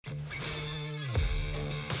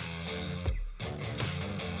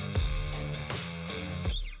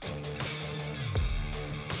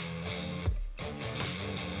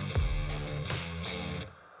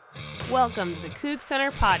Welcome to the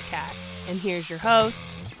CougCenter podcast, and here's your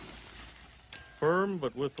host. Firm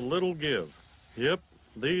but with a little give. Yep,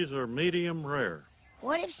 these are medium rare.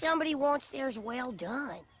 What if somebody wants theirs well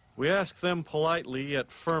done? We ask them politely yet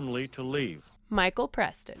firmly to leave. Michael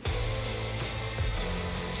Preston.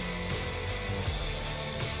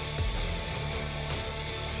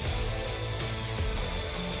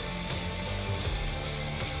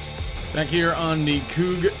 Back here on the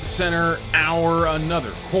CougCenter Hour,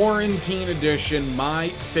 another quarantine edition, my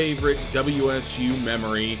favorite WSU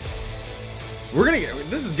memory.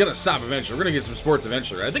 This is gonna stop eventually. We're gonna get some sports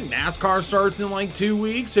eventually. I think NASCAR starts in like 2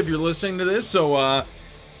 weeks if you're listening to this, so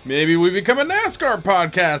maybe we become a NASCAR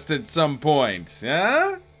podcast at some point.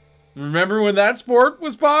 Yeah? Remember when that sport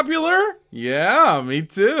was popular? Yeah, me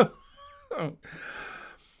too.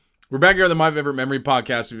 We're back here on the My Favorite Memory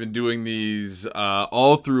podcast. We've been doing these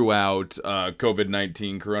all throughout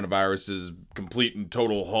COVID-19, coronavirus's complete and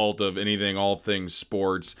total halt of anything, all things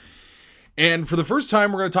sports. And for the first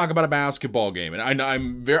time, we're going to talk about a basketball game. And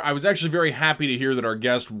I was actually very happy to hear that our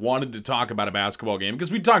guest wanted to talk about a basketball game because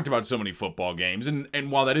we talked about so many football games. And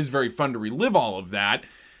while that is very fun to relive all of that,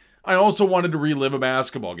 I also wanted to relive a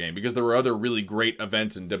basketball game because there were other really great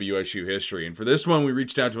events in WSU history. And for this one, we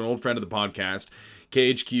reached out to an old friend of the podcast,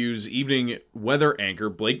 KHQ's evening weather anchor,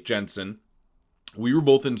 Blake Jensen. We were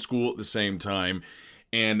both in school at the same time,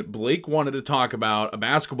 and Blake wanted to talk about a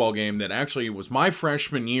basketball game that actually was my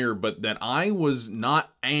freshman year, but that I was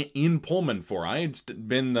not in Pullman for. I had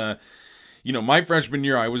been my freshman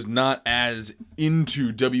year, I was not as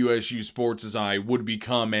into WSU sports as I would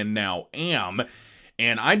become and now am.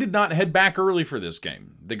 And I did not head back early for this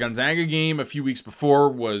game. The Gonzaga game a few weeks before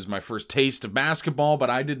was my first taste of basketball, but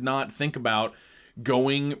I did not think about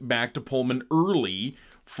going back to Pullman early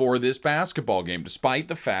for this basketball game, despite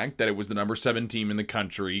the fact that it was the number 7 team in the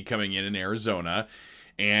country coming in Arizona,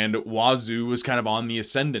 and Wazoo was kind of on the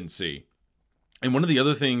ascendancy. And one of the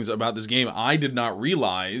other things about this game I did not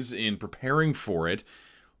realize in preparing for it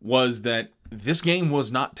was that this game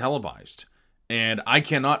was not televised. And I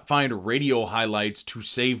cannot find radio highlights to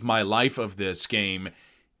save my life of this game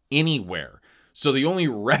anywhere. So the only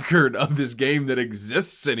record of this game that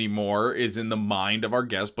exists anymore is in the mind of our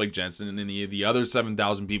guest, Blake Jensen, and the other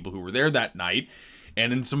 7,000 people who were there that night,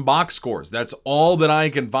 and in some box scores. That's all that I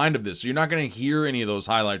can find of this. So you're not going to hear any of those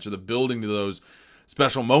highlights or the building to those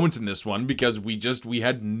special moments in this one because we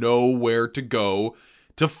had nowhere to go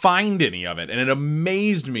to find any of it. And it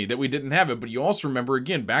amazed me that we didn't have it. But you also remember,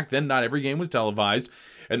 again, back then, not every game was televised.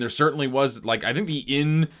 And there certainly was, I think the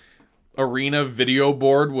in-arena video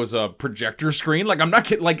board was a projector screen. I'm not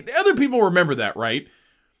kidding. Other people remember that, right?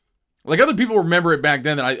 Other people remember it back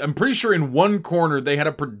then. And I'm pretty sure in one corner, they had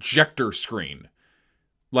a projector screen.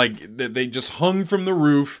 They just hung from the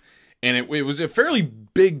roof. And it was a fairly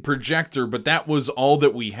big projector, but that was all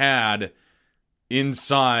that we had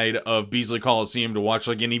inside of Beasley Coliseum to watch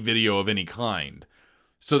any video of any kind.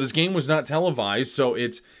 So this game was not televised, so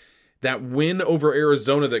it's that win over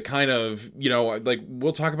Arizona that kind of,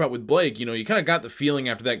 we'll talk about with Blake, you kind of got the feeling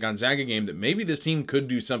after that Gonzaga game that maybe this team could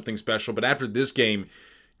do something special, but after this game,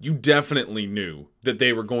 you definitely knew that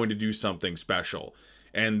they were going to do something special,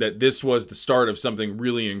 and that this was the start of something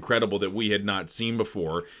really incredible that we had not seen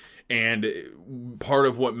before. And part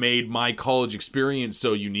of what made my college experience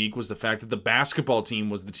so unique was the fact that the basketball team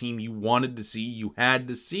was the team you wanted to see, you had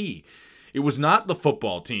to see. It was not the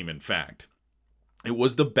football team, in fact. It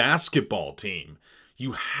was the basketball team.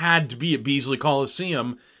 You had to be at Beasley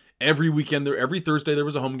Coliseum every weekend. Every Thursday there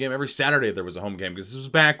was a home game. Every Saturday there was a home game. Because this was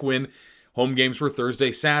back when home games were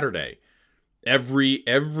Thursday, Saturday.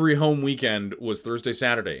 Every home weekend was Thursday,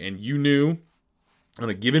 Saturday. And you knew on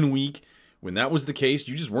a given week, when that was the case,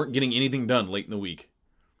 you just weren't getting anything done late in the week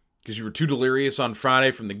because you were too delirious on Friday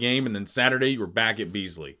from the game, and then Saturday you were back at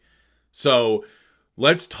Beasley. So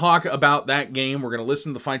let's talk about that game. We're going to listen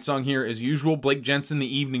to the fight song here as usual. Blake Jensen, the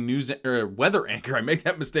evening weather anchor. I made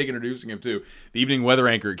that mistake introducing him too. The evening weather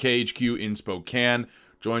anchor at KHQ in Spokane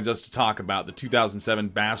joins us to talk about the 2007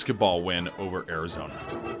 basketball win over Arizona.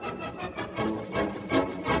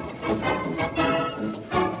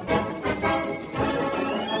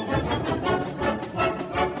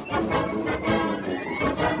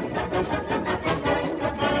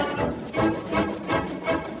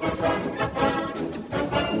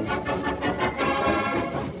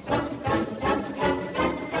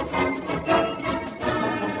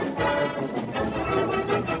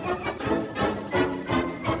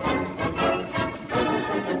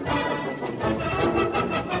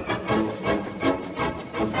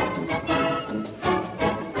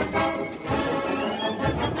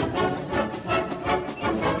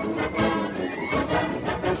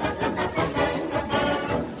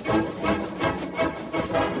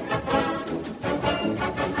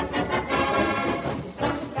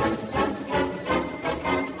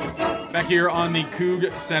 here on the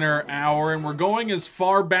CougCenter Hour, and we're going as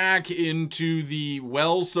far back into the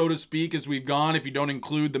well, so to speak, as we've gone, if you don't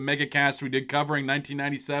include the megacast we did covering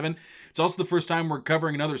 1997. It's also the first time we're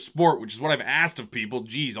covering another sport, which is what I've asked of people.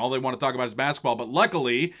 Geez, all they want to talk about is basketball. But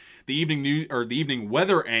luckily, the evening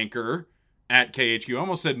weather anchor at KHQ, I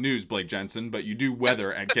almost said news, Blake Jensen, but you do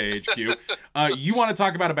weather at KHQ. You want to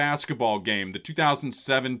talk about a basketball game, the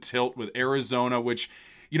 2007 tilt with Arizona, which,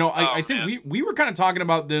 you know, I think we were kind of talking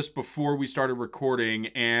about this before we started recording,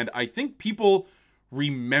 and I think people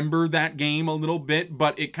remember that game a little bit,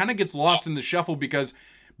 but it kind of gets lost in the shuffle because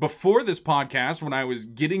before this podcast, when I was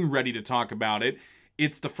getting ready to talk about it,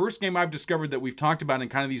 it's the first game I've discovered that we've talked about in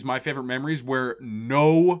kind of these My Favorite Memories where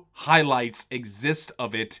no highlights exist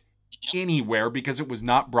of it anywhere because it was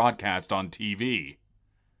not broadcast on TV.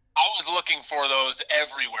 I was looking for those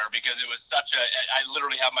everywhere because it was I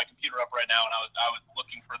literally have my computer up right now, and I was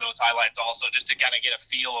looking for those highlights also just to kind of get a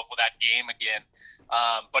feel of that game again.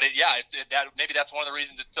 But maybe that's one of the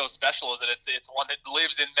reasons it's so special is that it's one that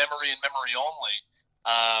lives in memory and memory only.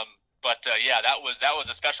 But that was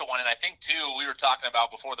a special one, and I think too we were talking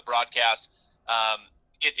about before the broadcast.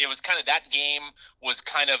 It was kind of that game was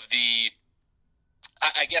kind of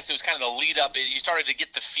I guess it was kind of the lead up. You started to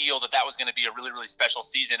get the feel that was going to be a really, really special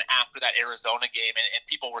season after that Arizona game, and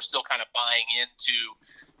people were still kind of buying into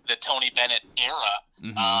the Tony Bennett era.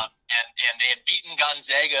 Mm-hmm. And they had beaten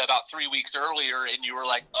Gonzaga about 3 weeks earlier, and you were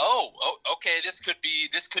like, oh, okay, this could be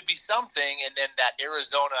something. And then that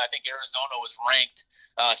Arizona, I think Arizona was ranked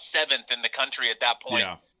 7th in the country at that point.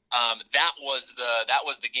 Yeah. That was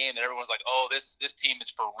the game that everyone was like, oh, this team is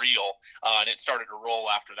for real, and it started to roll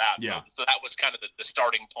after that. Yeah. So that was kind of the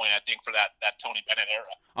starting point, I think, for that Tony Bennett era.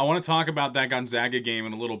 I want to talk about that Gonzaga game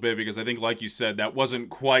in a little bit because I think, like you said, that wasn't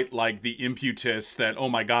quite like the impetus that, oh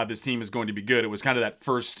my God, this team is going to be good. It was kind of that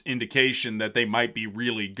first indication that they might be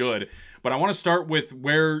really good. But I want to start with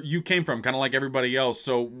where you came from, kind of like everybody else.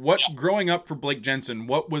 So growing up for Blake Jensen,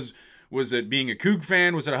 what was it being a Coug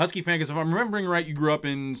fan? Was it a Husky fan? Because if I'm remembering right, you grew up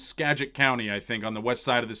in Skagit County, I think, on the west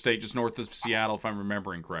side of the state, just north of Seattle, if I'm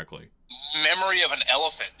remembering correctly. Memory of an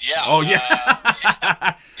elephant, yeah. Oh, yeah.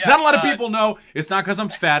 Not a lot of people know. It's not because I'm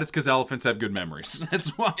fat. It's because elephants have good memories. That's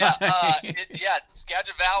why.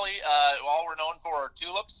 Skagit Valley, all we're known for are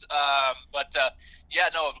tulips. I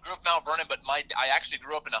grew up in Mount Vernon, but I actually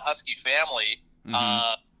grew up in a Husky family.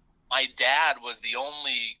 Mm-hmm. My dad was the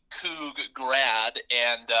only Coug grad,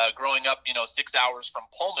 and growing up, 6 hours from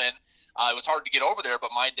Pullman, it was hard to get over there,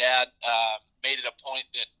 but my dad made it a point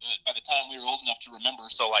that by the time we were old enough to remember,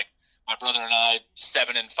 so like my brother and I,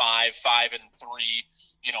 7 and 5, 5 and 3,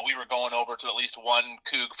 we were going over to at least one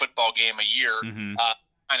Coug football game a year, mm-hmm.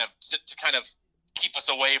 to kind of keep us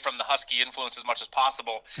away from the Husky influence as much as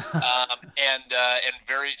possible. From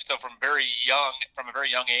a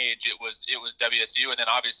very young age, it was WSU, and then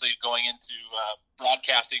obviously going into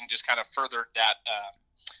broadcasting just kind of furthered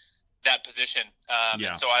that position.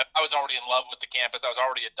 And so I was already in love with the campus. I was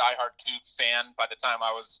already a diehard Coug fan by the time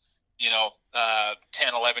I was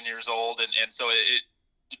 10, 11 years old, and so it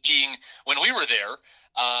being when we were there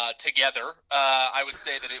together, I would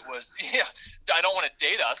say that it was. Yeah, I don't want to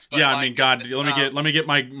date us. But yeah, I mean, God, let me get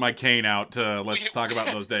my cane out. Let's talk about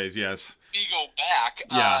those days. Yes. We go back.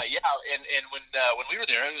 And when we were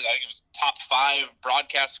there, I think it was top 5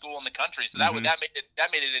 broadcast school in the country. So that made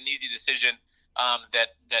it an easy decision.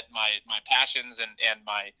 That my passions and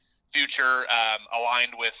my future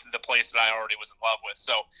aligned with the place that I already was in love with.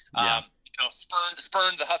 So.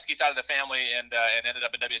 Spurned the Husky side of the family and ended up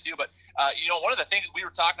at WSU. But, one of the things we were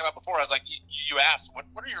talking about before, I was like, you asked, what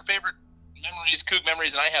are your favorite memories, Coug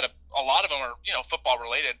memories? And I had a lot of them are, football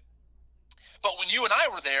related. But when you and I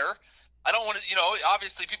were there, I don't want to,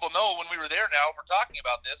 obviously people know when we were there now if we're talking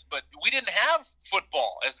about this, but we didn't have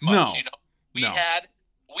football as much, We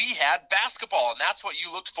had basketball, and that's what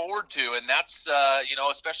you looked forward to. And that's,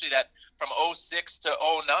 especially that from 06 to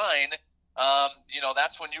 09,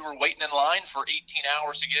 that's when you were waiting in line for 18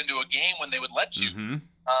 hours to get into a game when they would let you. Mm-hmm.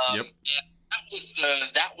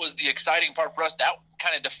 And that was the exciting part for us. That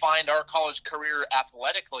kind of defined our college career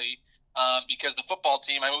athletically, because the football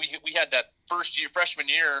team, we had that freshman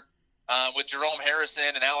year with Jerome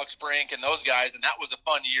Harrison and Alex Brink and those guys, and that was a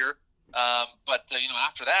fun year. But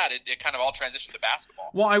after that, it kind of all transitioned to basketball.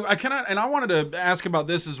 Well, I wanted to ask about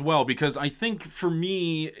this as well, because I think for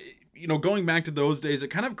me, going back to those days, it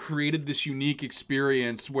kind of created this unique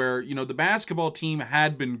experience where, the basketball team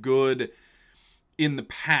had been good in the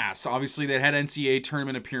past. Obviously, they had NCAA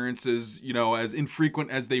tournament appearances, as infrequent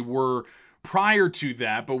as they were prior to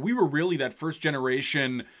that. But we were really that first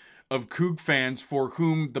generation of Coug fans for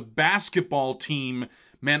whom the basketball team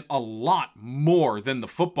meant a lot more than the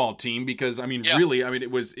football team because, I mean, really, I mean,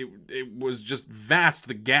 it was just vast,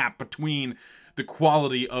 the gap between the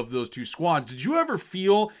quality of those two squads. Did you ever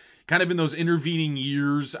feel kind of in those intervening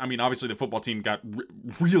years, I mean, obviously the football team got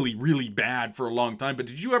really, really bad for a long time, but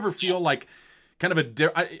did you ever feel like kind of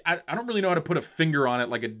I don't really know how to put a finger on it,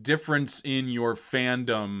 like a difference in your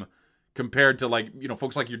fandom compared to, like, you know,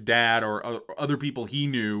 folks like your dad or other people he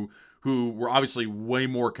knew who were obviously way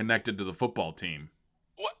more connected to the football team?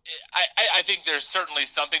 Well, I think there's certainly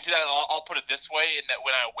something to that. I'll put it this way, in that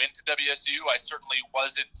when I went to WSU, I certainly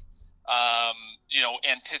wasn't,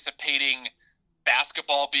 anticipating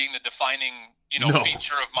basketball being the defining,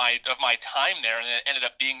 feature of my time there, and it ended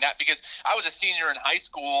up being that because I was a senior in high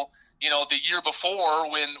school, the year before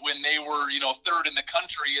when they were, third in the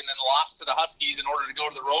country and then lost to the Huskies in order to go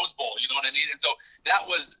to the Rose Bowl, you know what I mean? And so that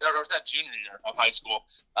was that junior year of high school.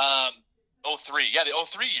 03, the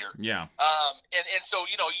 03 year. Yeah. And so,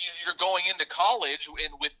 you're going into college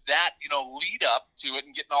and with that, lead up to it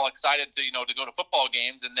and getting all excited to, to go to football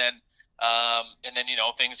games. And then,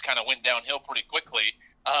 things kind of went downhill pretty quickly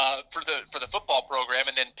for the football program,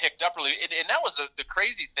 and then picked up really. And that was the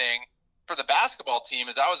crazy thing for the basketball team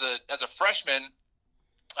is as a freshman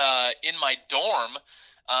in my dorm,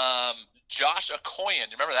 Josh Okoyen.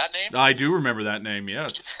 You remember that name? I do remember that name.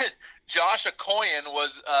 Yes. Josh Okoyen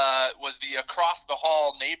was the across the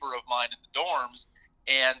hall neighbor of mine in the dorms,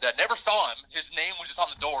 and never saw him. His name was just on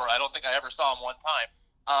the door. I don't think I ever saw him one time.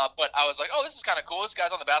 But I was like, oh, this is kind of cool. This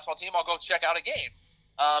guy's on the basketball team. I'll go check out a game.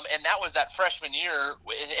 And that was that freshman year,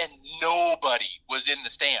 and nobody was in the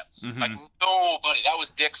stands. Mm-hmm. Like nobody. That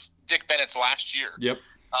was Dick Bennett's last year. Yep.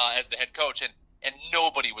 As the head coach, and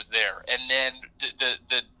nobody was there. And then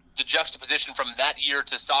the juxtaposition from that year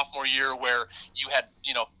to sophomore year, where you had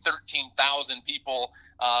 13,000 people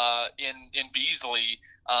in Beasley,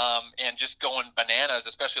 and just going bananas,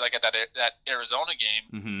 especially like at that Arizona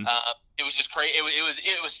game. Mm-hmm. It was just crazy.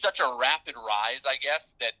 It was such a rapid rise, I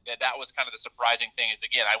guess, that was kind of the surprising thing. Is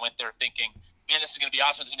again, I went there thinking, man, this is going to be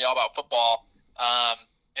awesome. It's going to be all about football.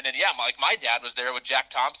 And then my dad was there with Jack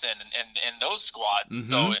Thompson and those squads. Mm-hmm.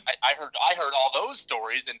 So I heard all those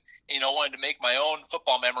stories, and wanted to make my own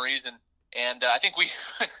football memories, and I think we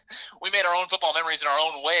made our own football memories in our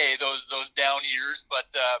own way those down years, but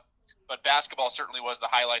basketball certainly was the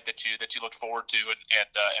highlight that you looked forward to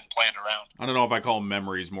and planned around. I don't know if I call them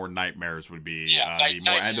memories, more nightmares would be the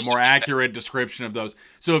nightmares. more accurate description of those.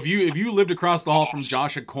 So if you lived across the hall from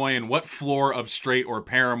Josh Okoyen, what floor of Straight or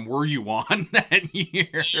Parham were you on that year?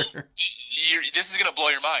 This is gonna blow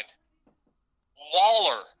your mind.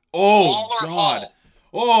 Waller. Oh Waller God. Hall.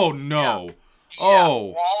 Oh no. Yeah. Oh.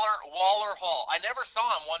 Waller Hall. I never saw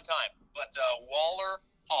him one time, but Waller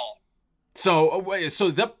Hall. So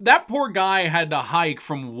that poor guy had to hike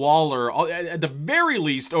from Waller, at the very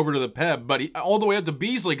least, over to the Peb, but all the way up to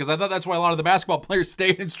Beasley, because I thought that's why a lot of the basketball players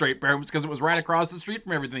stayed in Straight Parham, because it was right across the street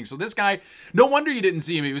from everything. So this guy, no wonder you didn't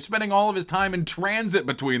see him. He was spending all of his time in transit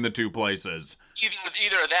between the two places.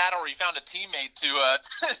 Either that, or he found a teammate to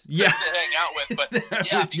hang out with. But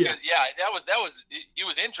it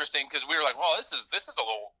was interesting because we were like, well, this is a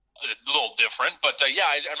little different, but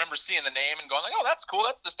I remember seeing the name and going like, oh, that's cool.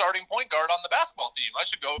 That's the starting point guard on the basketball team. I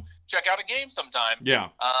should go check out a game sometime. Yeah.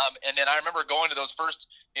 And then I remember going to those first,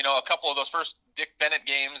 a couple of those first Dick Bennett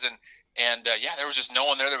games, and there was just no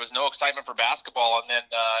one there. There was no excitement for basketball, and then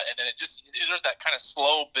there's that kind of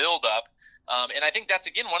slow build up. And I think that's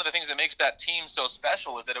again one of the things that makes that team so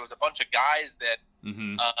special is that it was a bunch of guys that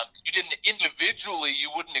mm-hmm. You didn't individually,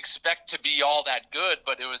 you wouldn't expect to be all that good,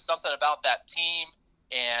 but it was something about that team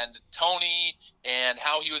and Tony and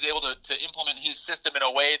how he was able to implement his system in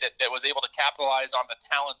a way that was able to capitalize on the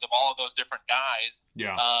talents of all of those different guys.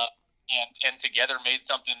 Yeah. And together made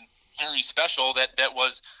something very special that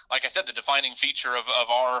was, like I said, the defining feature of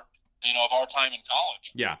our time in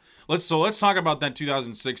college. Yeah. Let's talk about that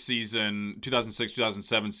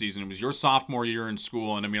 2006-2007 season. It was your sophomore year in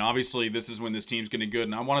school, and I mean, obviously this is when this team's getting good,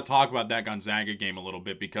 and I want to talk about that Gonzaga game a little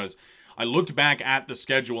bit because I looked back at the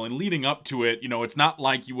schedule, and leading up to it, it's not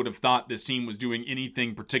like you would have thought this team was doing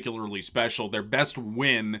anything particularly special. Their best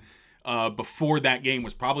win before that game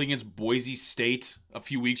was probably against Boise State a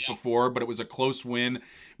few weeks before, but it was a close win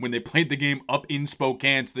when they played the game up in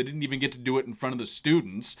Spokane, so they didn't even get to do it in front of the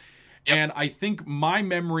students. Yep. And I think my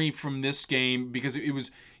memory from this game, because it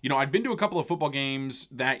was, I'd been to a couple of football games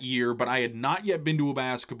that year, but I had not yet been to a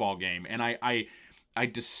basketball game, and I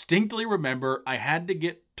distinctly remember I had to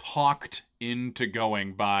get talked into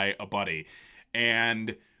going by a buddy,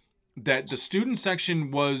 and that the student section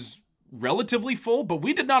was relatively full, but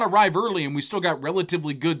we did not arrive early and we still got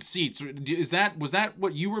relatively good seats. Was that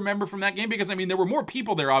what you remember from that game? Because I mean, there were more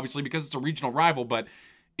people there, obviously, because it's a regional rival, but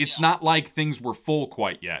it's not like things were full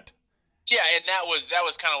quite yet. Yeah, and that was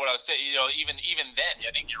kind of what I was saying. You know, even then,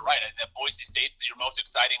 I think you're right. I think Boise State's your most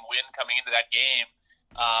exciting win coming into that game,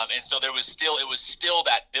 and so it was still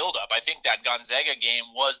that buildup. I think that Gonzaga game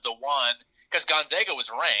was the one because Gonzaga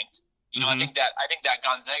was ranked. You know, I think that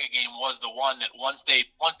Gonzaga game was the one that once they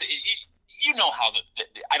you know how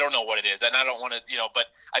I don't know what it is, and I don't want to, you know, but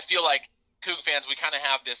I feel like Coug fans, we kind of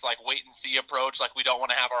have this like wait and see approach, like we don't want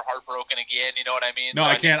to have our heart broken again. You know what I mean? No, so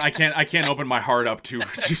I can't open my heart up too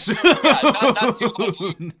soon. Not too much.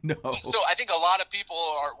 No. So I think a lot of people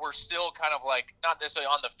were still kind of like not necessarily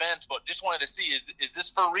on the fence, but just wanted to see is this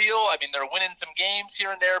for real? I mean, they're winning some games here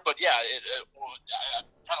and there, but yeah, I'm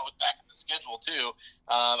trying to look back at the schedule too.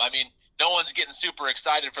 I mean, no one's getting super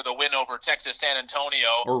excited for the win over Texas San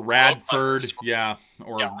Antonio or Radford,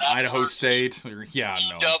 or Radford, Idaho State, or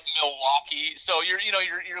Milwaukee. So you're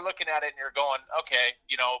looking at it and you're going, okay,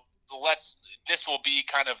 you know, this will be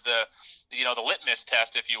kind of the litmus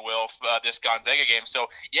test, if you will, for this Gonzaga game. So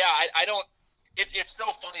yeah, I don't. It's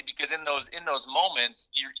so funny because in those moments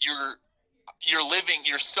you're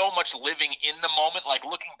so much living in the moment. Like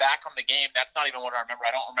looking back on the game, that's not even what I remember.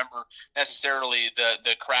 I don't remember necessarily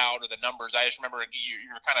the crowd or the numbers. I just remember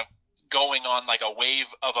you're kind of going on like a wave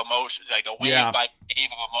of emotion, like a wave by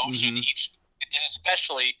wave of emotion each. And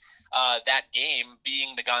especially that game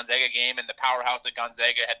being the Gonzaga game and the powerhouse that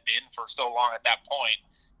Gonzaga had been for so long at that point,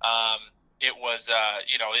 it was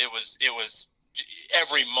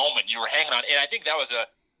every moment you were hanging on. And I think that was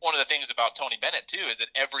one of the things about Tony Bennett too, is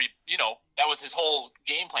that that was his whole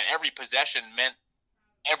game plan. Every possession meant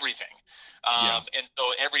everything. And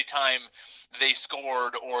so every time they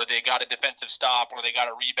scored or they got a defensive stop or they got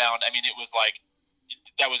a rebound, I mean, it was like,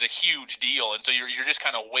 that was a huge deal, and so you're just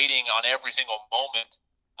kind of waiting on every single moment.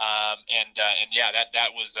 That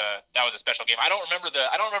was a special game. I don't remember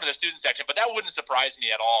the student section, but that wouldn't surprise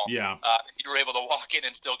me at all. Yeah, you were able to walk in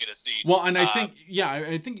and still get a seat. Well, and I think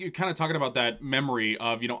you're kind of talking about that memory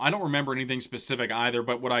of, you know, I don't remember anything specific either,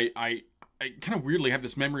 but what I kind of weirdly have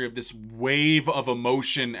this memory of this wave of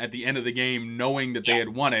emotion at the end of the game, knowing that they had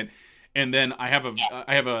won it, and then I have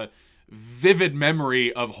a vivid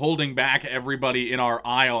memory of holding back everybody in our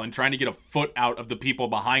aisle and trying to get a foot out of the people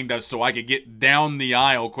behind us so I could get down the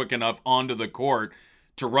aisle quick enough onto the court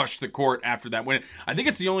to rush the court after that win. I think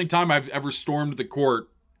it's the only time I've ever stormed the court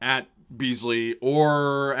at Beasley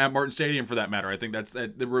or at Martin Stadium for that matter. I think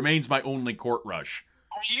that remains my only court rush.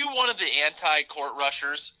 Are you one of the anti-court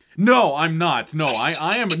rushers? No, I'm not. No,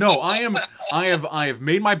 I am. No, I am. I have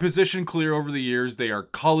made my position clear over the years. They are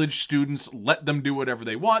college students. Let them do whatever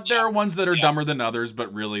they want. There are ones that are dumber than others,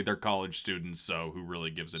 but really they're college students, so who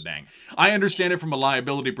really gives a dang? I understand it from a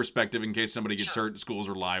liability perspective in case somebody gets hurt, schools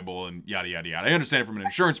are liable, and yada, yada, yada. I understand it from an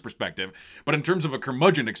insurance perspective, but in terms of a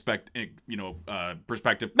curmudgeon perspective,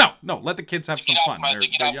 no, let the kids have some fun.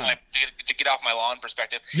 To get off my lawn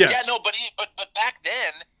perspective. Yes. Yeah, no, but back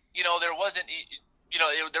then, you know, there wasn't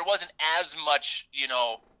as much, you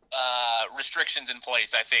know, restrictions in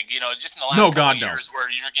place. I think, you know, just in the last couple of years where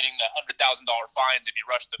you're getting the $100,000 fines if you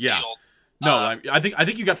rush the field. No, I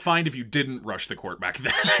think you got fined if you didn't rush the court back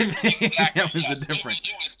then. I think exactly, that was the difference.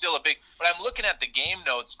 It was still a big. But I'm looking at the game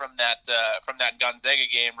notes from that Gonzaga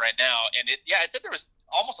game right now, and it said there was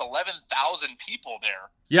almost 11,000 people there.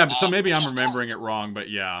 Yeah, so maybe I'm remembering it wrong, but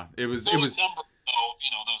yeah, it was. Numbers, though, you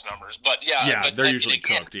know, those numbers, but yeah, they're usually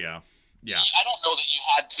cooked. Yeah. I don't know that you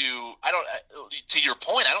had to. To your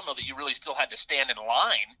point, I don't know that you really still had to stand in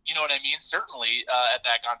line. You know what I mean? Certainly at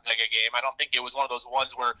that Gonzaga game, I don't think it was one of those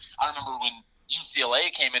ones where I remember when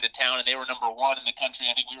UCLA came into town and they were number 1 in the country.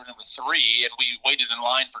 I think we were number 3, and we waited in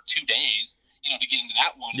line for 2 days, you know, to get into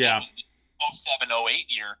that one. Yeah. That was the 07-08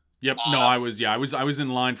 year. Yep. No, I was in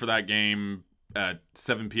line for that game at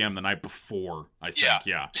 7 p.m. the night before, I think.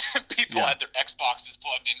 Yeah. People had their Xboxes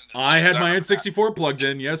plugged in. I had my N64 plugged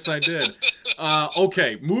in. Yes, I did.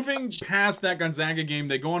 Okay, moving past that Gonzaga game,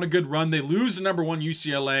 they go on a good run. They lose to number 1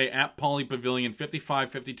 UCLA at Pauley Pavilion,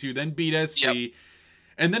 55-52, then beat SC,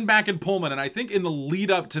 and then back in Pullman. And I think in the lead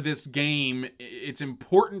up to this game, it's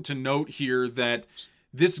important to note here that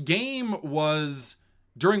this game was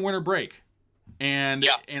during winter break. And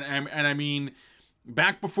I mean,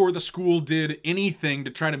 back before the school did anything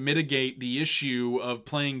to try to mitigate the issue of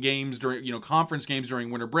playing games during, you know, conference games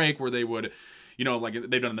during winter break, where they would, you know, like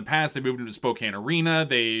they've done in the past, they moved into Spokane Arena.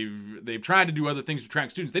 They've tried to do other things to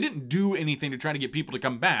attract students. They didn't do anything to try to get people to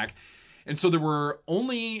come back. And so there were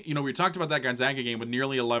only, we talked about that Gonzaga game with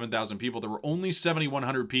nearly 11,000 people. There were only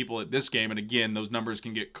 7,100 people at this game. And again, those numbers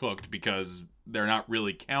can get cooked because they're not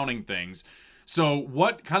really counting things. So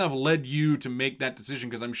what kind of led you to make that decision?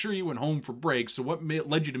 Because I'm sure you went home for break. So what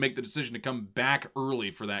led you to make the decision to come back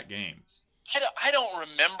early for that game? I don't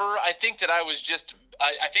remember. I think that I was just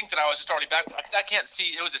already back. I can't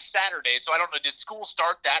see. It was a Saturday, so I don't know. Did school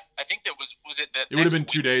start that? I think that was it that. It would have been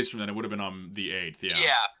 2 days from then. It would have been on the 8th. Yeah.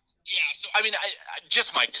 Yeah. So I mean, I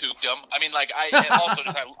just my kookdom. I mean, like and also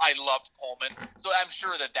just I loved Pullman, so I'm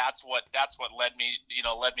sure that's what led me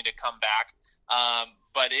to come back.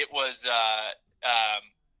 But it was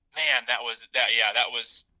man, that was.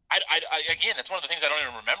 Again, it's one of the things I don't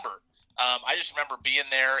even remember. I just remember being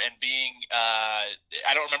there and being.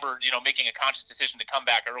 I don't remember, making a conscious decision to come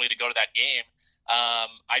back early to go to that game.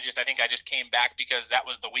 I think I just came back because that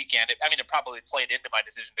was the weekend. It probably played into my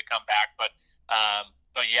decision to come back, but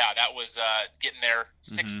yeah, that was getting there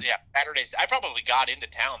Saturdays. I probably got into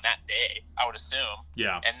town that day, I would assume.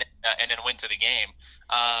 Yeah, and then went to the game.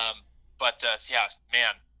 Yeah,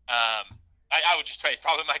 man. I would just say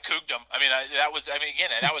probably my kookdom. That was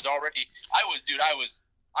already. I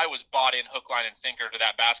was bought in hook, line, and sinker to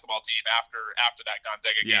that basketball team after that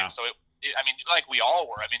Gonzaga game. So it like we all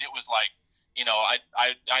were. It was like,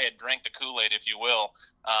 I had drank the Kool-Aid, if you will.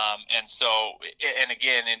 And so, and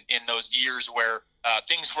again, in those years where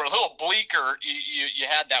things were a little bleaker, you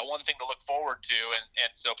had that one thing to look forward to,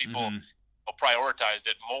 and so people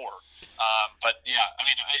prioritized it more. But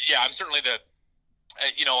yeah, I'm certainly the.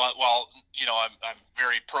 I'm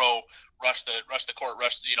very pro rush the court,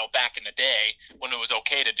 back in the day when it was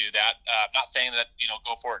okay to do that. Not saying that,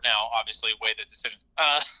 go for it now, obviously weigh the decision.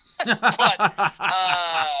 But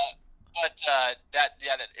that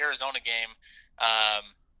Arizona game,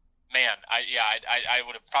 man, I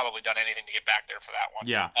would have probably done anything to get back there for that one.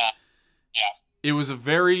 Yeah. It was a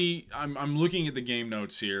very, I'm looking at the game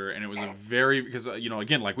notes here, and it was a very, because,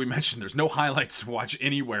 again, like we mentioned, there's no highlights to watch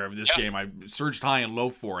anywhere of this game. I searched high and low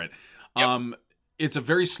for it. It's a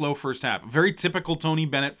very slow first half. Very typical Tony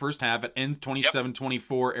Bennett first half. It ends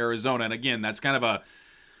 27-24 Arizona. And again, that's kind of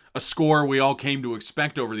a score we all came to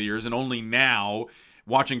expect over the years, and only now,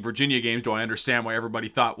 watching Virginia games, do I understand why everybody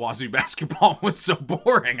thought Wazoo basketball was so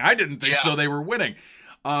boring. I didn't think so. They were winning.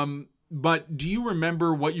 But do you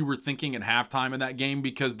remember what you were thinking at halftime in that game?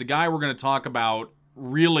 Because the guy we're going to talk about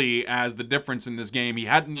really as the difference in this game, he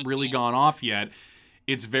hadn't really gone off yet.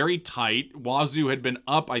 It's very tight. Wazoo had been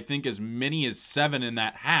up, I think, as many as 7 in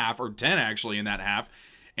that half, or 10 actually in that half,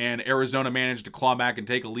 and Arizona managed to claw back and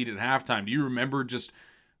take a lead at halftime. Do you remember just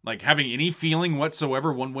like having any feeling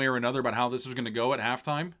whatsoever one way or another about how this was going to go at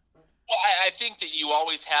halftime? Well, I think that you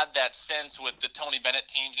always had that sense with the Tony Bennett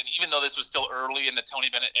teams, and even though this was still early in the Tony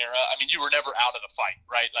Bennett era, you were never out of the fight,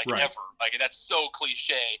 right? Never. Like, that's so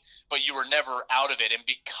cliche, but you were never out of it. And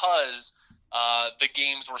because the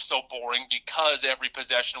games were so boring, because every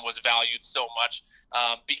possession was valued so much,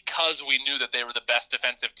 because we knew that they were the best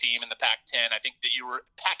defensive team in the Pac-10. I think that you were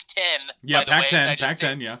Pac-10. Yeah, Pac-10.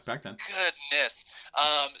 Pac-10. Yeah, Pac-10. Goodness.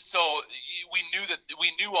 So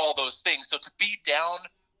we knew all those things. So to be down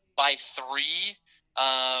by 3,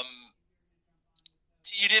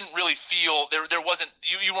 you didn't really feel there wasn't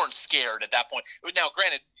you weren't scared at that point. Now,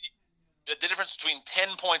 granted, the difference between 10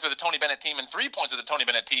 points with the Tony Bennett team and 3 points with the Tony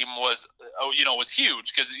Bennett team was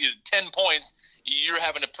huge, because 10 points you're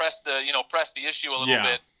having to press the issue a little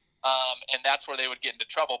bit, and that's where they would get into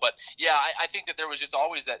trouble. But yeah, I think that there was just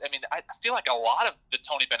always that. I feel like a lot of the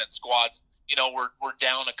Tony Bennett squads, were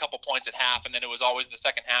down a couple points at half, and then it was always the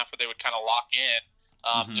second half where they would kind of lock in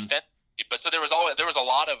defensively. But so there was a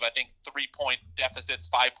lot of, I think, 3-point deficits,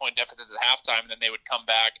 5-point deficits at halftime, and then they would come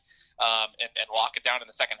back and lock it down in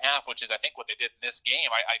the second half, which is, I think, what they did in this game.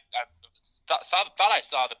 I thought I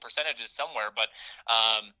saw the percentages somewhere, but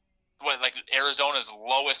like Arizona's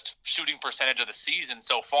lowest shooting percentage of the season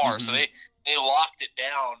so far. So they locked it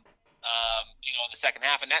down, in the second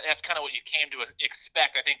half, and that's kind of what you came to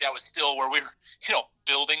expect. I think that was still where we were,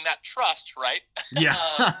 building that trust, right? Yeah.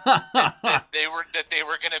 that they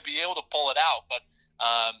were going to be able to pull it out, but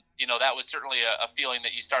that was certainly a feeling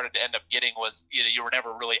that you started to end up getting, was you were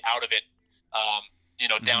never really out of it,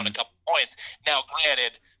 down a couple points. Now,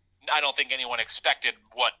 granted, I don't think anyone expected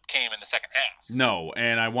what came in the second half. No,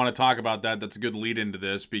 and I want to talk about that. That's a good lead into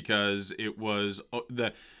this, because it was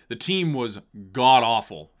the team was god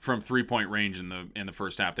awful from 3-point range in the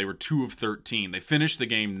first half. They were 2 of 13. They finished the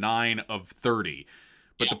game 9 of 30.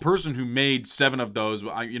 But the person who made 7 of those,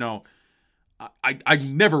 I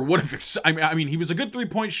never would have. He was a good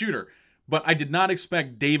 3-point shooter, but I did not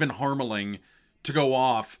expect David Harmeling to go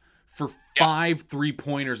off for 5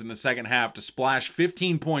 3-pointers in the second half to splash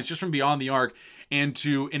 15 points just from beyond the arc, and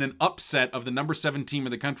to, in an upset of the number 7 team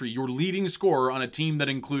in the country, your leading scorer on a team that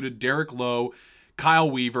included Derek Lowe, Kyle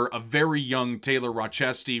Weaver, a very young Taylor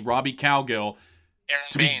Rochester, Robbie Cowgill, Aaron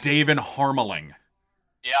to Baines. be David Harmeling.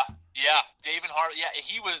 Yeah, David Hart. Yeah,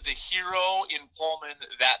 he was the hero in Pullman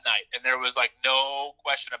that night, and there was like no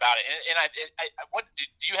question about it. And what do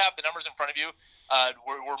you have the numbers in front of you?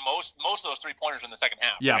 Were most of those 3-pointers in the second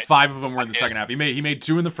half? Yeah, right? 5 of them were in the second half. He made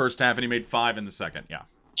 2 in the first half, and he made 5 in the second. Yeah.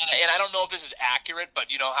 And I don't know if this is accurate,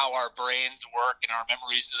 but you know how our brains work and our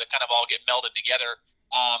memories kind of all get melded together.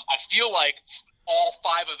 I feel like all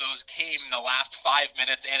 5 of those came in the last 5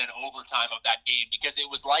 minutes and in overtime of that game, because it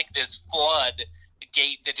was like this flood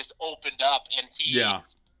gate that just opened up, and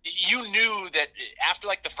you knew that after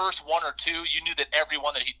like the first 1 or 2, you knew that every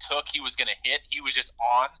one that he took, he was going to hit. He was just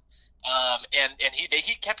on, and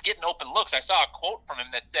he kept getting open looks. I saw a quote from him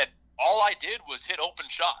that said, "All I did was hit open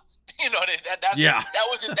shots." You know,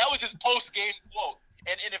 that was his post game quote.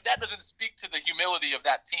 And if that doesn't speak to the humility of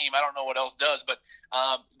that team, I don't know what else does. But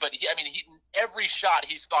every shot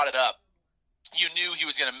he spotted up, you knew he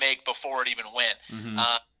was going to make before it even went.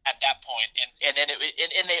 At that point,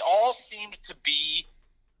 and they all seemed to be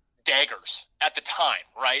daggers at the time,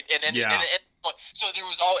 right? So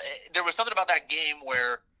there was something about that game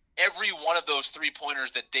where every one of those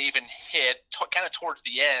 3-pointers that David hit, kind of towards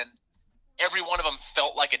the end, every one of them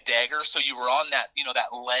felt like a dagger. So you were on that,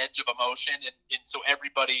 that ledge of emotion, and so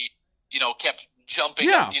everybody, kept jumping,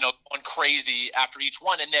 going crazy after each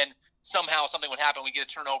one, and then somehow something would happen. We get a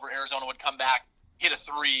turnover, Arizona would come back, hit a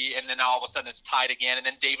 3, and then all of a sudden it's tied again, and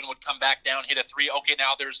then David would come back down, hit a 3. Okay,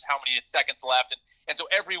 now there's how many seconds left, and so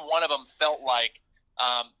every one of them felt like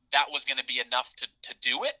that was going to be enough to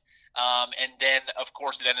do it, and then of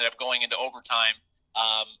course it ended up going into overtime.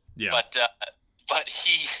 But I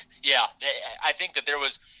think that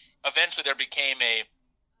there became a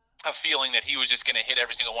feeling that he was just going to hit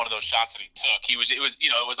every single one of those shots that he took. It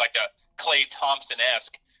was like a Klay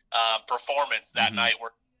Thompson-esque performance that night,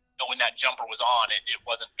 where when that jumper was on, it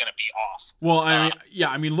wasn't going to be off. Well,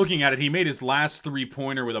 I mean, looking at it, he made his last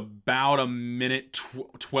 3-pointer with about a minute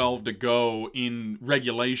 12 to go in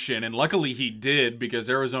regulation, and luckily he did, because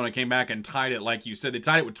Arizona came back and tied it, like you said. They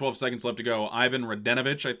tied it with 12 seconds left to go. Ivan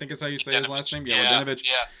Radenovich, I think is how you say his last name. Yeah, Radenovich.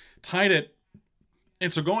 Yeah. Tied it.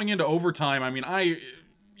 And so going into overtime, I mean,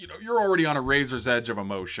 you're already on a razor's edge of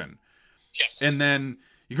emotion. Yes. And then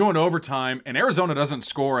you go into overtime, and Arizona doesn't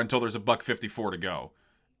score until there's $1:54 to go.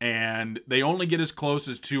 And they only get as close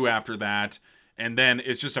as 2 after that, and then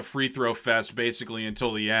it's just a free throw fest basically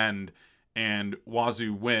until the end, and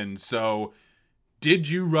Wazoo wins. So, did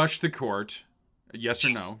you rush the court? Yes or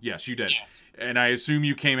no? Yes, you did. Yes. And I assume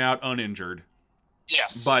you came out uninjured.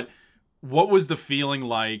 Yes. But what was the feeling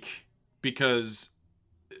like? Because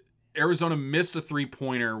Arizona missed a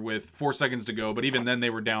 3-pointer with 4 seconds to go, but even then they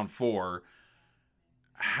were down 4.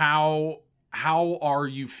 How are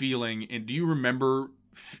you feeling? And do you remember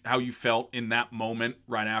how you felt in that moment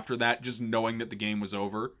right after that, just knowing that the game was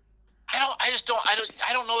over? I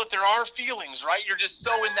don't know that there are feelings, right? You're just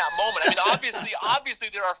so in that moment. I mean, obviously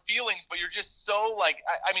there are feelings, but you're just so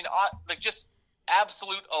just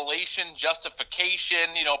absolute elation, justification.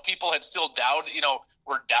 People had still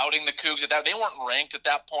were doubting the Cougs at that. They weren't ranked at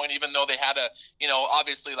that point, even though they had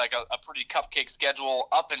obviously like a pretty cupcake schedule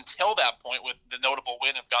up until that point with the notable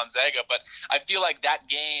win of Gonzaga. But I feel like that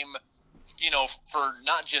game, for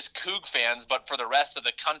not just Coug fans, but for the rest of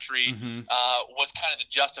the country, was kind of the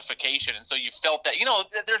justification. And so you felt that,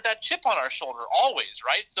 there's that chip on our shoulder always,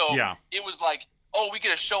 right? So It was like, oh, we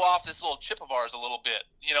get to show off this little chip of ours a little bit,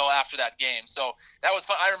 after that game. So that was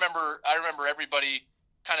fun. I remember everybody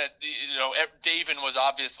kind of, David was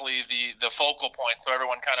obviously the focal point. So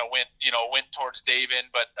everyone kind of went towards David,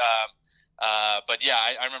 but yeah,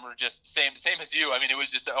 I remember just same as you. I mean, it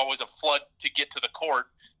was just always a flood to get to the court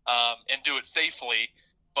and do it safely.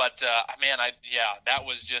 But man, that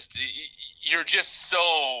was just, you're just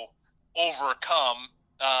so overcome.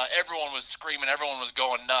 Everyone was screaming, everyone was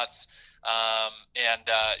going nuts.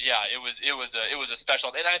 It was a special,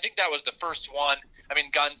 and I think that was the first one. I mean,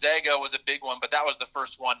 Gonzaga was a big one, but that was the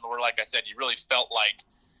first one where, like I said, you really felt like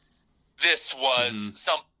this was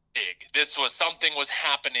something big. This was something was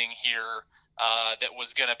happening here that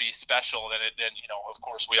was going to be special. And of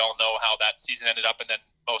course, we all know how that season ended up, and then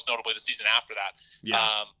most notably the season after that.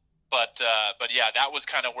 Yeah. But yeah, that was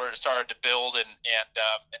kind of where it started to build, and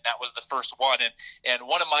that was the first one. And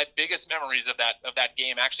one of my biggest memories of that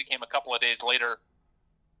game actually came a couple of days later,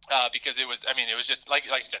 because it was just like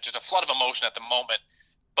I said, just a flood of emotion at the moment.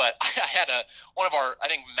 But I had one of our, I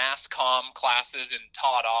think, mass comm classes in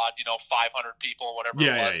Todd Odd, 500 people, whatever it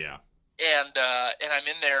was. Yeah. And I'm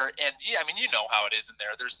in there, and I mean, you know how it is in there.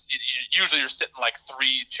 There's usually you're sitting like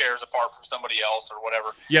 3 chairs apart from somebody else or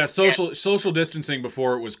whatever. Yeah, social distancing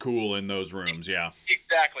before it was cool in those rooms. Yeah,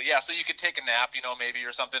 exactly. Yeah, so you could take a nap, maybe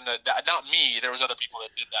or something. Not me. There was other people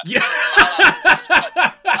that did that.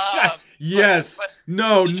 Yeah. Yes.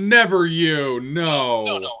 No, never you. No.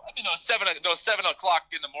 No. I mean, those 7 o'clock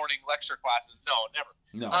in the morning lecture classes. No, never.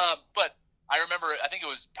 No. But I remember, I think it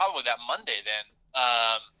was probably that Monday then.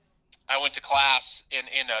 I went to class in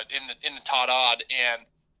the Todd Odd, and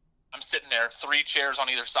I'm sitting there, 3 chairs on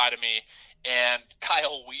either side of me, and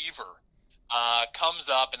Kyle Weaver comes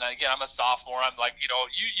up, and again, I'm a sophomore. I'm like,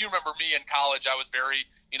 you remember me in college? I was very,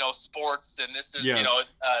 sports, and this is,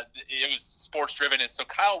 yes. It was sports driven, and so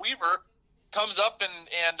Kyle Weaver comes up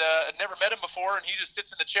and I'd never met him before, and he just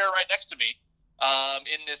sits in the chair right next to me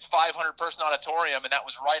in this 500 person auditorium, and that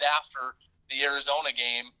was right after the Arizona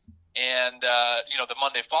game. And, the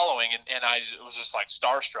Monday following, and I was just like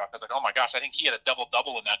starstruck. I was like, oh my gosh, I think he had a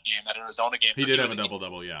double-double in that game, that Arizona game. He did have a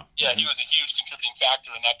double-double, yeah. Yeah, he was a huge contributing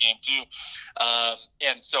factor in that game too.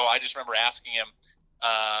 And so I just remember asking him,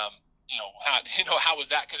 how was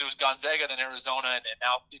that? Because it was Gonzaga, then Arizona, and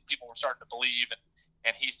now people were starting to believe.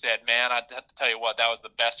 And he said, man, I have to tell you what, that was the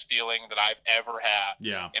best feeling that I've ever had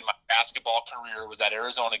in my basketball career, was that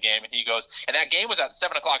Arizona game. And he goes, and that game was at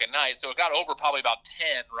 7 o'clock at night, so it got over probably about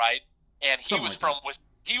 10, right? And he was from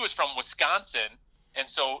Wisconsin, and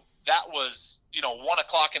so that was 1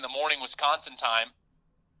 o'clock in the morning Wisconsin time.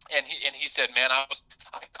 And he said, man, I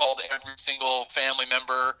called every single family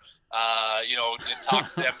member, and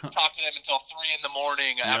talked to them until 3 in the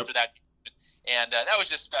morning after that. And that was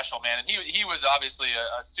just special, man. And he was obviously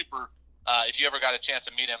a super, if you ever got a chance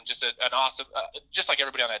to meet him, just an awesome, just like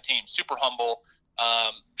everybody on that team, super humble,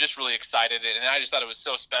 just really excited. And I just thought it was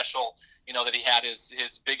so special, that he had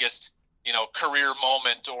his biggest, career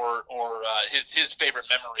moment or his favorite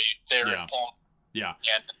memory there in Palm. Yeah.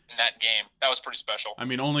 And in that game, that was pretty special. I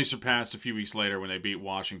mean, only surpassed a few weeks later when they beat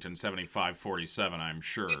Washington 75-47, I'm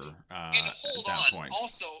sure, at that point.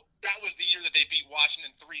 Also, that was the year that they beat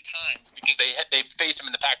Washington 3 times because they faced them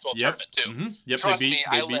in the Pac-12 tournament too. Mm-hmm. Yep. Trust me,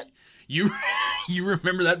 I let you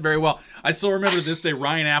remember that very well. I still remember this day.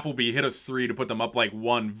 Ryan Appleby hit a 3 to put them up like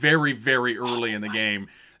 1 very, very early in the game,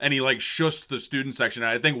 and he like shushed the student section.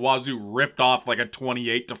 And I think Wazoo ripped off like a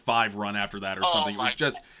 28-5 run after that or something.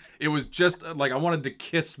 It was just like I want to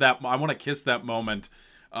kiss that moment,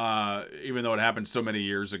 even though it happened so many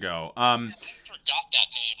years ago. I forgot that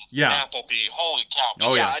name. Yeah. Appleby. Holy cow. But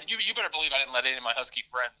oh yeah. You better believe I didn't let any of my Husky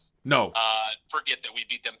friends forget that we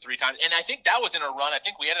beat them 3 times. And I think that was in a run. I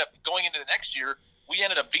think we ended up going into the next year. We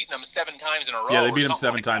ended up beating them 7 times in a row. Yeah, they beat them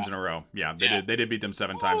 7 times in a row. Yeah, they did. They did beat them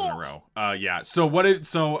 7 times in a row. Yeah.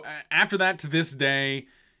 So after that to this day,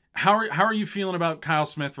 how are you feeling about Kyle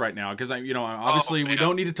Smith right now? Because obviously we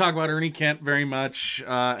don't need to talk about Ernie Kent very much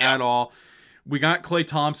at all. We got Klay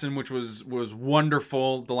Thompson, which was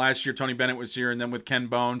wonderful. The last year Tony Bennett was here, and then with Ken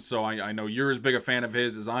Bones. So I know you're as big a fan of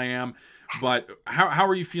his as I am. But how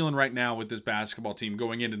are you feeling right now with this basketball team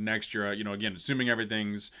going into next year? Again, assuming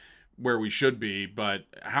everything's where we should be, but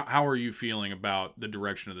how are you feeling about the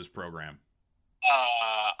direction of this program?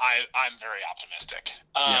 I'm very optimistic.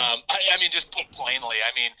 I mean, just put plainly,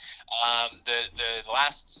 the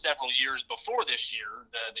last several years before this year,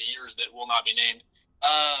 the years that will not be named,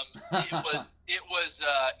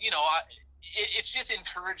 it's just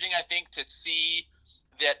encouraging, I think, to see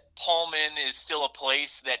that Pullman is still a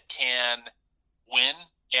place that can win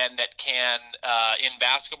and that can in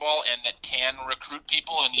basketball and that can recruit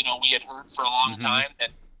people. And we had heard for a long time that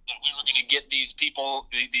we were going to get these people,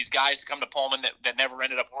 these guys to come to Pullman that never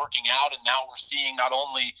ended up working out. And now we're seeing not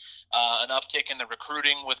only an uptick in the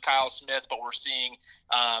recruiting with Kyle Smith, but we're seeing,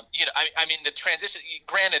 the transition.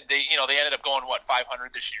 Granted, they ended up going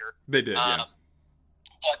 500 this year. They did, yeah.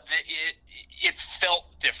 But it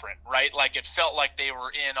felt different, right? Like it felt like they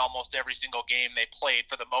were in almost every single game they played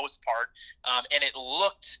for the most part, and it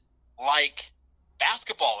looked like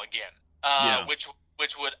basketball again, which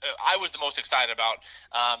I was the most excited about,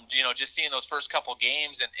 just seeing those first couple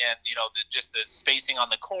games and just the spacing on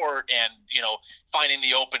the court and, finding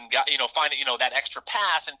the open guy, finding, that extra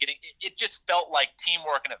pass and getting, it just felt like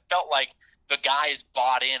teamwork, and it felt like the guys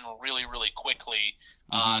bought in really, really quickly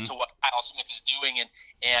to what Kyle Smith is doing.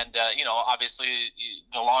 And obviously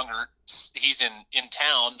the longer he's in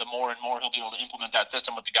town, the more and more he'll be able to implement that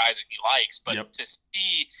system with the guys that he likes. But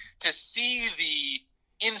to see the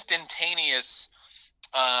instantaneous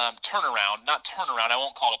turnaround, not turnaround, I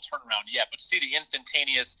won't call it a turnaround yet, but to see the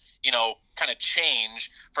instantaneous, kind of change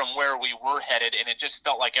from where we were headed, and it just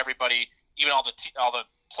felt like everybody, even all the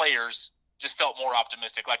players, just felt more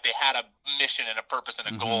optimistic, like they had a mission and a purpose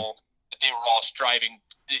and a goal that they were all striving,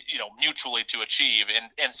 mutually to achieve,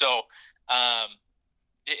 and so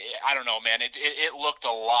I don't know, man, it looked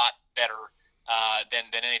a lot better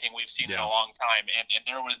than anything we've seen in a long time, and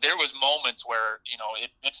there was moments where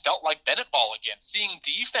it felt like Bennett ball again. Seeing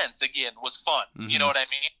defense again was fun. You know what I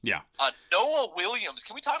mean? Yeah. Noah Williams.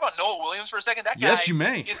 Can we talk about Noah Williams for a second? That guy yes, you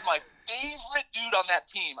may. is my favorite dude on that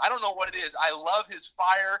team. I don't know what it is. I love his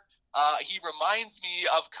fire. He reminds me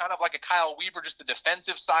of kind of like a Kyle Weaver, just the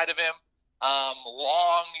defensive side of him.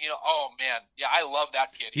 Long, oh man, yeah, I love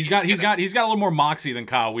that kid. He's got a little more moxie than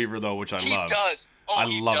Kyle Weaver though, which I love. He does. Oh, I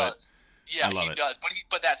he love does. it. Yeah, he does.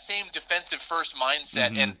 But that same defensive first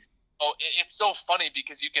mindset, and it's so funny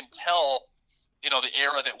because you can tell, the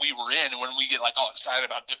era that we were in when we get like all excited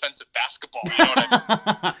about defensive basketball. You know what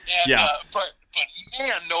I mean? And, yeah. But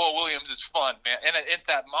man, Noah Williams is fun, man, and it's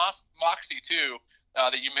that moxie too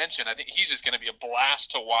that you mentioned. I think he's just going to be a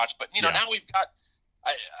blast to watch. But now we've got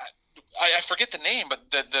I forget the name, but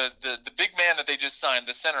the big man that they just signed,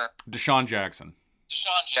 the center, Deshaun Jackson.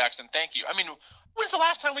 Thank you. I mean, when's the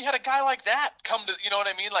last time we had a guy like that come to? You know what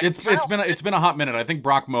I mean? Like it's been a hot minute. I think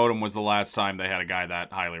Brock Modem was the last time they had a guy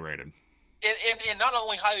that highly rated. And not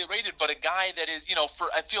only highly rated, but a guy that is,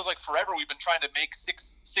 it feels like forever we've been trying to make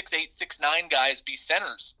 6'8", 6'9" guys be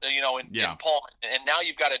centers, in Pullman. And now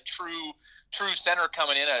you've got a true center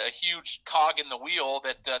coming in, a huge cog in the wheel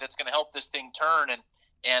that's going to help this thing turn.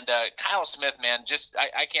 And Kyle Smith, man, just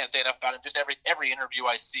I can't say enough about him. Just every interview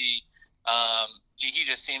I see, he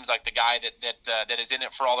just seems like the guy that is in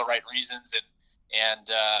it for all the right reasons, and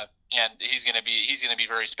he's gonna be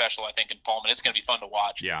very special, I think, in Pullman. It's gonna be fun to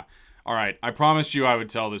watch. Yeah. All right. I promised you I would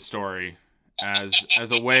tell this story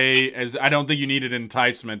as a way, as I don't think you needed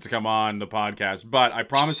enticement to come on the podcast, but I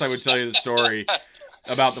promised I would tell you the story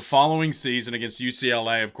about the following season against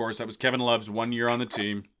UCLA. Of course, that was Kevin Love's 1 year on the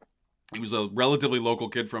team. He was a relatively local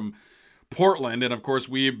kid from Portland, and of course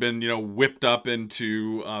we have been, whipped up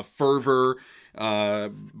into fervor by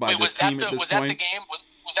this team at this point. Was that the game?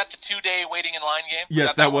 Was that the 2-day waiting in line game?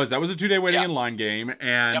 Yes, that was a 2-day waiting in line game,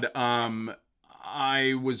 and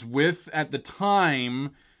I was with at the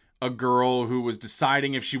time a girl who was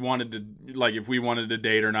deciding if she wanted to, like, if we wanted to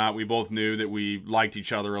date or not. We both knew that we liked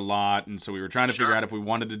each other a lot, and so we were trying to figure out if we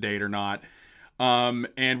wanted to date or not.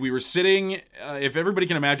 And we were sitting, if everybody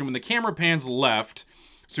can imagine, when the camera pans left,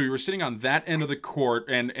 so we were sitting on that end of the court,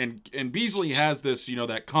 and Beasley has this,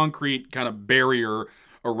 that concrete kind of barrier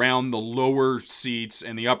around the lower seats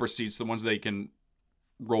and the upper seats, the ones they can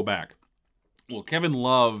roll back. Well, Kevin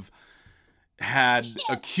Love had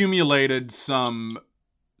accumulated some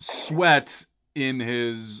sweat in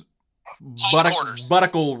his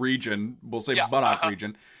buttockle region, we'll say buttock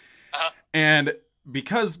region, and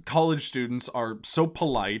because college students are so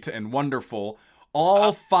polite and wonderful,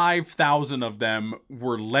 all 5,000 of them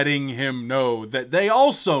were letting him know that they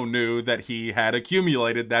also knew that he had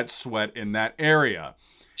accumulated that sweat in that area.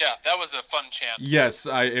 Yeah, that was a fun chant. Yes,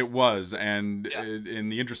 it was, and in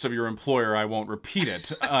the interest of your employer, I won't repeat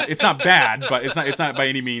it. It's not bad, but it's not by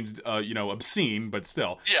any means, obscene, but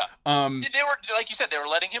still. Yeah. They were, like you said, they were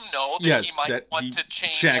letting him know that he might want to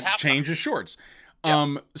change his shorts.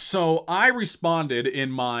 Yeah. So I responded in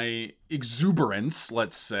my exuberance,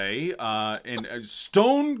 let's say, and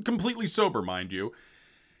stone completely sober, mind you,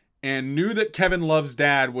 and knew that Kevin Love's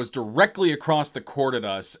dad was directly across the court at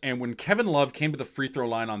us. And when Kevin Love came to the free throw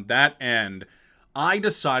line on that end, I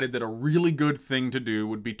decided that a really good thing to do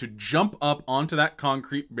would be to jump up onto that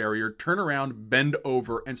concrete barrier, turn around, bend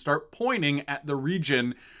over, and start pointing at the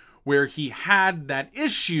region where he had that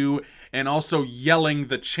issue, and also yelling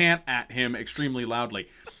the chant at him extremely loudly.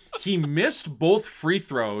 He missed both free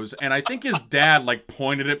throws, and I think his dad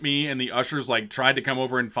pointed at me, and the ushers tried to come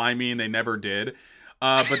over and find me, and they never did.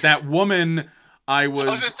 But that woman I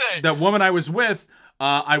was with,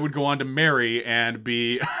 I would go on to marry and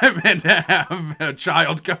and have a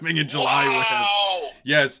child coming in July with.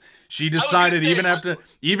 Yes, she decided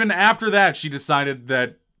even after that, she decided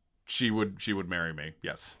that she would marry me.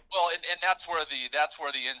 Yes. Well, and that's where the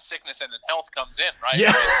in sickness and in health comes in, right?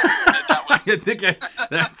 Yeah. I think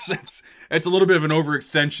it's a little bit of an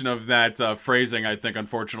overextension of that phrasing, I think,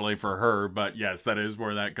 unfortunately for her. But yes, that is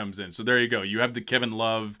where that comes in. So there you go. You have the Kevin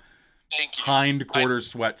Love hindquarter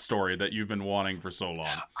sweat story that you've been wanting for so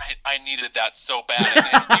long. I needed that so bad.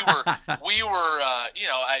 And we were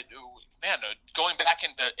man, going back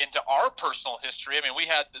into our personal history, I mean, we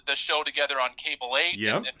had the show together on Cable 8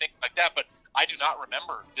 and things like that, but I do not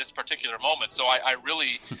remember this particular moment. So I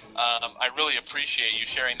really appreciate you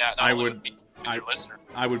sharing that. I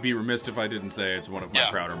would be remiss if I didn't say it's one of my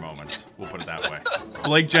prouder moments. We'll put it that way.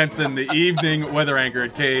 Blake Jensen, the evening weather anchor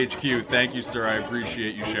at KHQ. Thank you, sir. I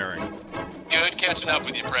appreciate you sharing. Good catching up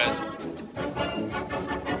with you, Prez.